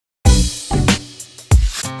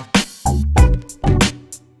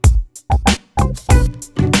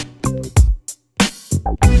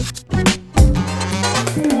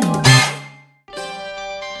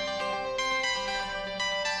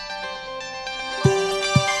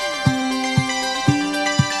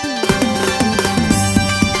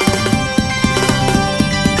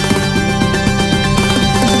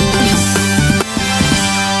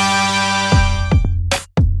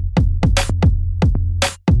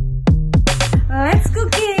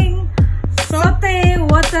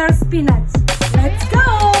spinach. Let's go!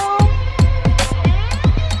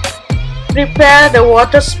 Prepare the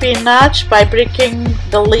water spinach by breaking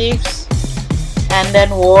the leaves and then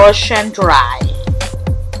wash and dry.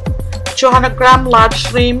 200 gram large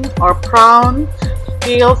shrimp or prawn,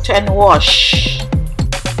 peeled and washed.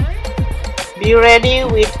 Be ready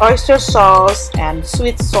with oyster sauce and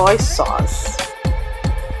sweet soy sauce.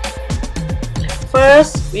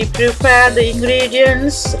 First, we prepare the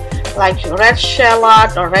ingredients like red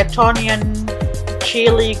shallot or red onion,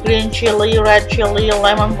 chili, green chili, red chili,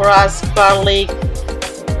 lemongrass, garlic,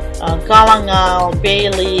 galangal, bay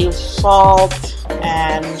leaf, salt,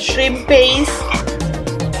 and shrimp paste.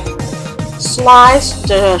 Slice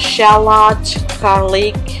the shallot,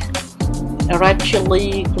 garlic, red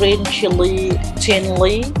chili, green chili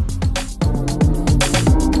thinly.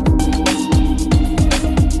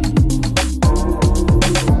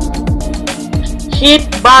 Heat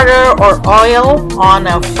butter or oil on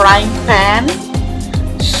a frying pan.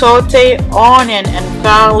 Saute onion and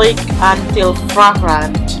garlic until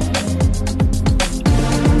fragrant.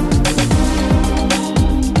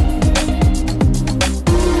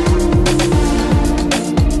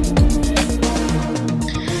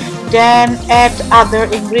 Then add other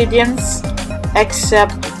ingredients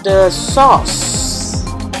except the sauce.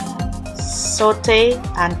 Saute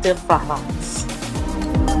until fragrant.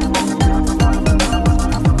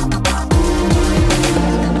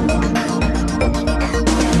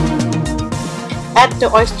 Add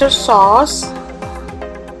the oyster sauce.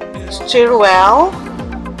 Stir well.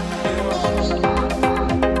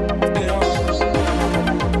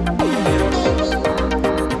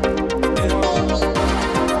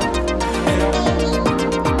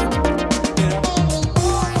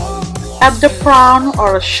 Add the prawn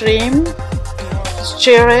or shrimp,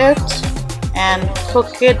 stir it, and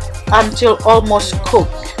cook it until almost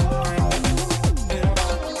cooked.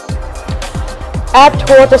 Add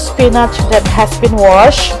water spinach that has been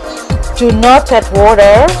washed. Do not add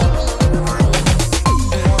water.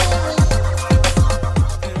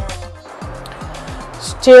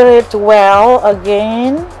 Stir it well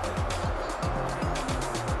again.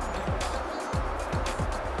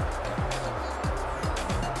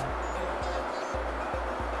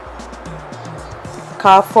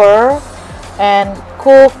 Cover and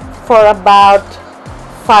cook for about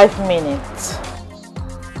 5 minutes.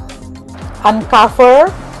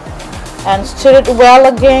 Uncover and stir it well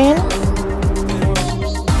again.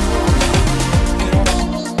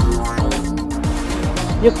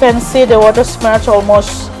 You can see the water spinach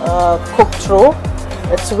almost cooked through.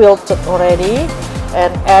 It's wilted already.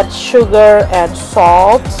 And add sugar and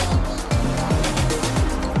salt.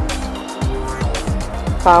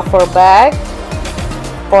 Cover back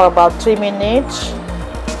for about 3 minutes,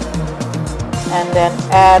 and then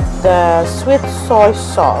add the sweet soy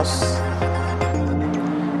sauce.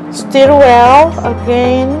 Stir well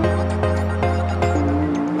again,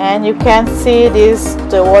 and you can see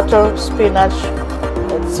the water spinach,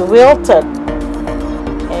 it's wilted.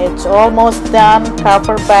 It's almost done.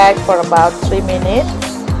 Cover back for about 3 minutes,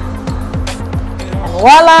 and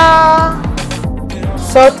voila!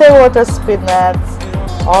 Saute water spinach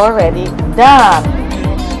already done.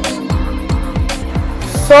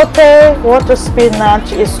 Sautéed water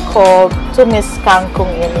spinach is called Tumis Kangkung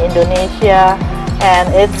in Indonesia, and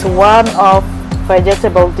it's one of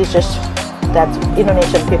vegetable dishes that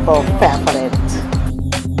Indonesian people favorite.